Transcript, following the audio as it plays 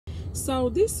So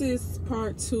this is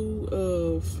part 2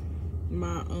 of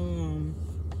my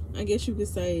I guess you could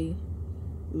say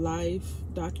life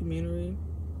documentary.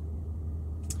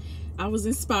 I was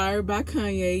inspired by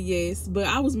Kanye, yes, but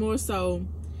I was more so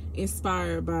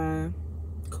inspired by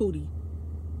Cootie,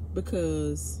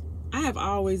 because I have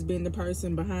always been the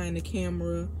person behind the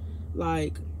camera.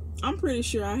 Like, I'm pretty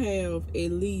sure I have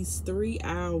at least 3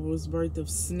 hours worth of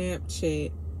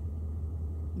Snapchat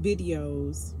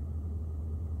videos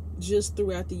just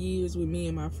throughout the years with me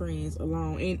and my friends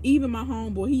alone. And even my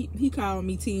homeboy, he called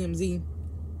me TMZ.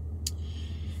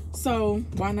 So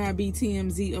why not be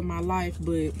TMZ of my life?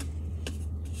 But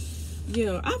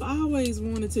yeah, I've always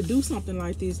wanted to do something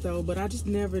like this though, but I just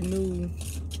never knew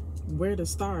where to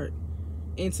start.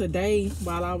 And today,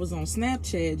 while I was on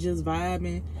Snapchat just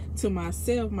vibing to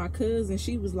myself, my cousin,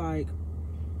 she was like,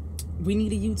 we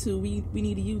need a YouTube, we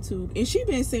need a YouTube. And she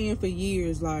been saying for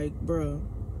years, like, bruh,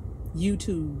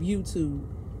 YouTube.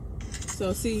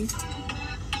 So see,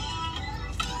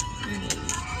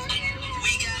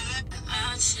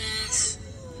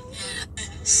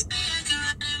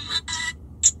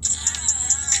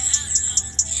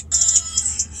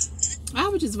 I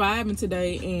was just vibing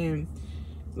today, and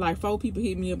like 4 people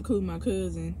hit me up, including my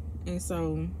cousin. And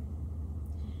so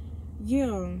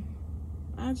yeah,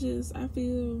 I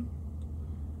feel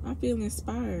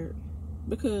inspired,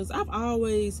 because I've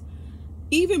always,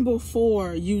 even before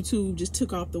YouTube just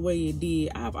took off the way it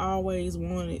did, I've always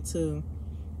wanted to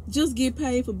just get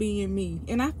paid for being me.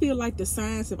 And I feel like the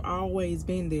signs have always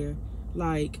been there.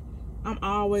 Like, I'm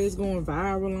always going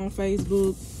viral on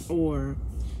Facebook, or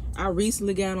I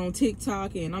recently got on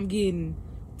TikTok and I'm getting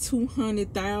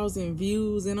 200,000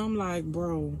 views, and I'm like,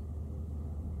 bro,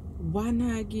 why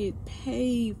not get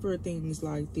paid for things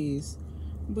like this?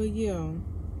 But yeah,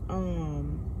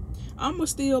 I'ma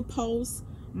still post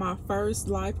my first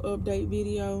life update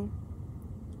video,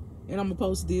 and I'm gonna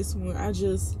post this one.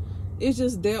 It's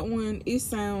just that one,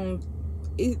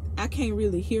 I can't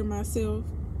really hear myself.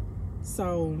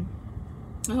 So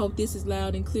I hope this is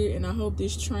loud and clear, and I hope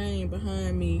this train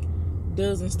behind me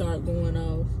doesn't start going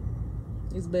off.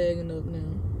 It's bagging up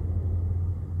now.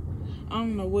 I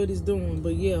don't know what it's doing,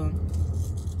 but yeah.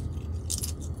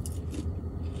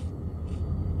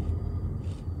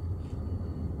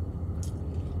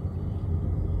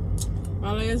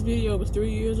 My last video was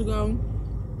 3 years ago.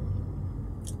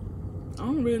 I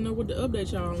don't really know what to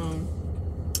update y'all on.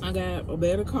 I got a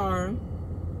better car.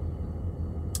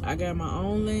 I got my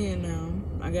own land now.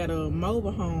 I got a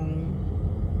mobile home.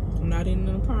 I'm not in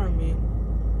an apartment.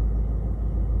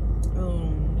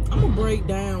 I'm gonna break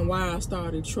down why I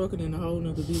started trucking in a whole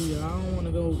nother video. I don't want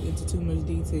to go into too much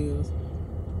details.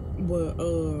 But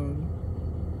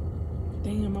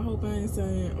damn, I hope I ain't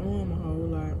saying a whole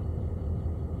lot.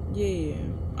 Yeah,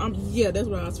 that's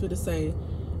what I was finna say.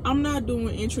 I'm not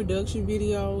doing introduction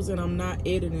videos, and I'm not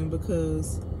editing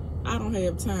because I don't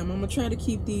have time. I'm gonna try to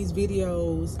keep these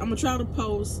videos, I'm gonna try to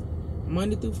post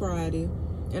Monday through Friday,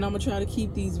 and I'm gonna try to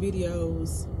keep these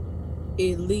videos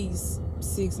at least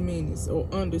 6 minutes or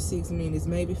under 6 minutes,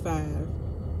 maybe 5,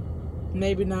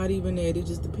 maybe not even that. It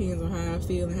just depends on how I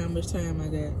feel and how much time I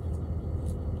got.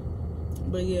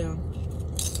 But yeah,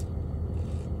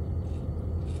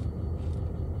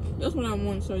 that's what I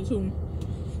want to say too.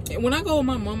 And when I go to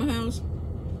my mama's house,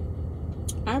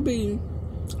 I be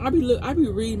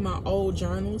reading my old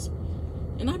journals,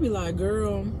 and I be like,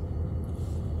 girl,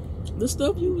 the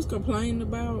stuff you was complaining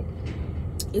about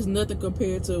is nothing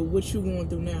compared to what you going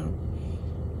through now.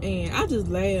 And I just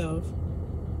laugh.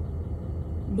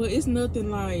 But it's nothing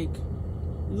like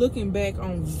looking back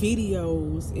on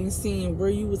videos and seeing where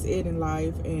you was at in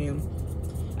life. And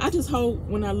I just hope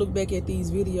when I look back at these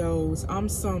videos, I'm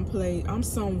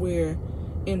somewhere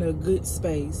in a good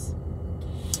space.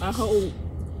 I hope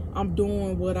I'm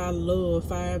doing what I love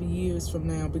 5 years from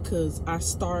now, because I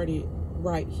started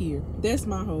right here. That's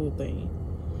my whole thing.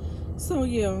 So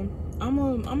yeah, I'm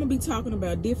gonna be talking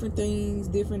about different things,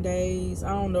 different days. I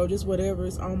don't know, just whatever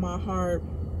is on my heart.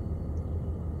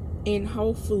 And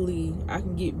hopefully I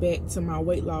can get back to my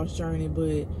weight loss journey.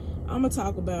 But I'm gonna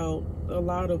talk about a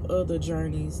lot of other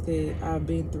journeys that I've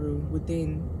been through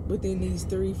within these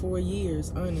 3-4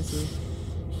 years, honestly.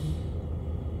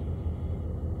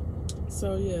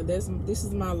 So yeah, this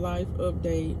is my life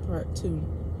update part 2.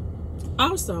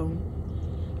 Also,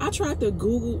 I tried to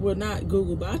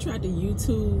I tried to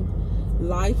YouTube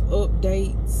life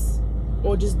updates,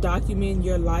 or just document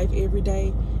your life every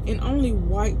day, and only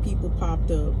white people popped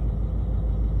up.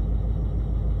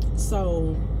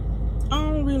 So I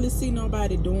don't really see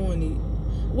nobody doing it.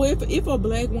 Well, if a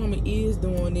black woman is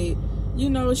doing it, you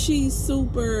know, she's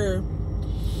super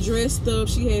dressed up.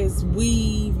 She has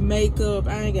weave, makeup.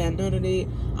 I ain't got none of that.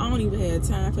 I don't even have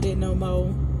time for that no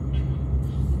more.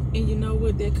 And you know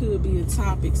what? That could be a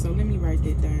topic. So let me write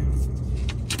that down.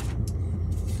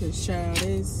 Cause child,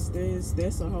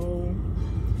 that's a whole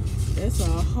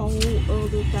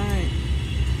other thing.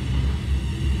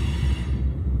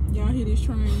 Y'all hear this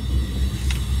train?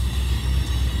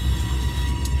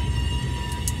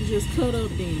 Just cut up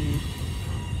then.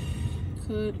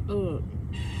 Cut up.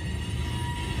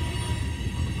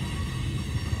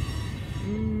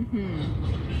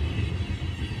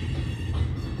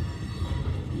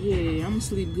 Yeah, I'm gonna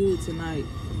sleep good tonight.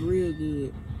 Real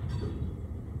good.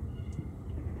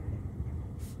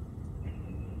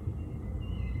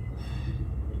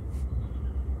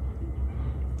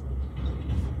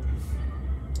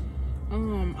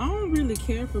 I don't really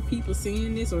care for people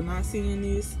seeing this or not seeing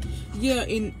this. Yeah,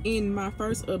 in my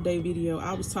first update video,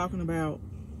 I was talking about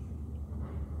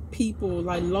people,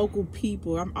 like local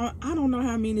people. I don't know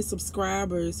how many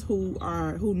subscribers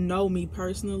who know me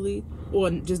personally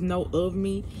or just know of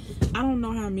me. I don't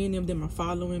know how many of them are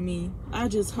following me. I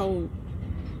just hope.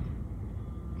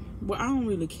 Well, I don't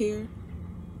really care,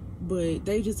 but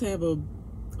they just have a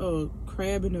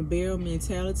crab in a barrel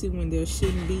mentality when there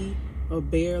shouldn't be a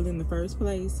barrel in the first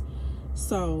place.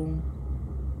 So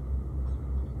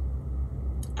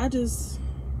I don't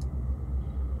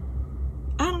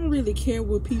really care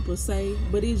what people say,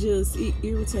 but it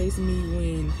irritates me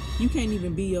when you can't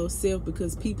even be yourself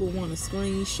because people want to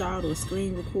screenshot or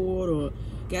screen record or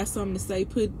got something to say,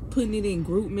 putting it in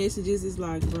group messages. It's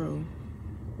like, bro,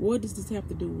 what does this have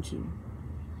to do with you?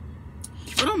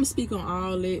 But I'm gonna speak on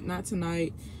all that, not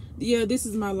tonight. Yeah, this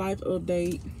is my life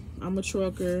update. I'm a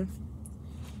trucker.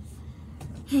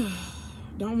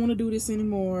 Don't want to do this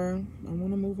anymore. I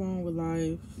want to move on with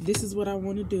life. This is what I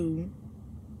want to do.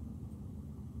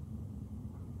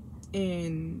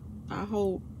 And I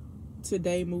hope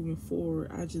today moving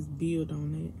forward, I just build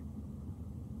on it.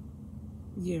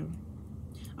 Yeah.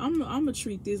 I'm gonna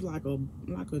treat this like a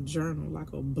journal,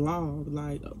 like a blog,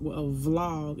 like a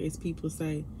vlog, as people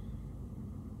say.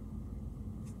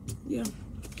 Yeah.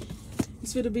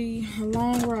 It's gonna be a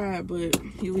long ride, but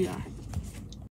here we are.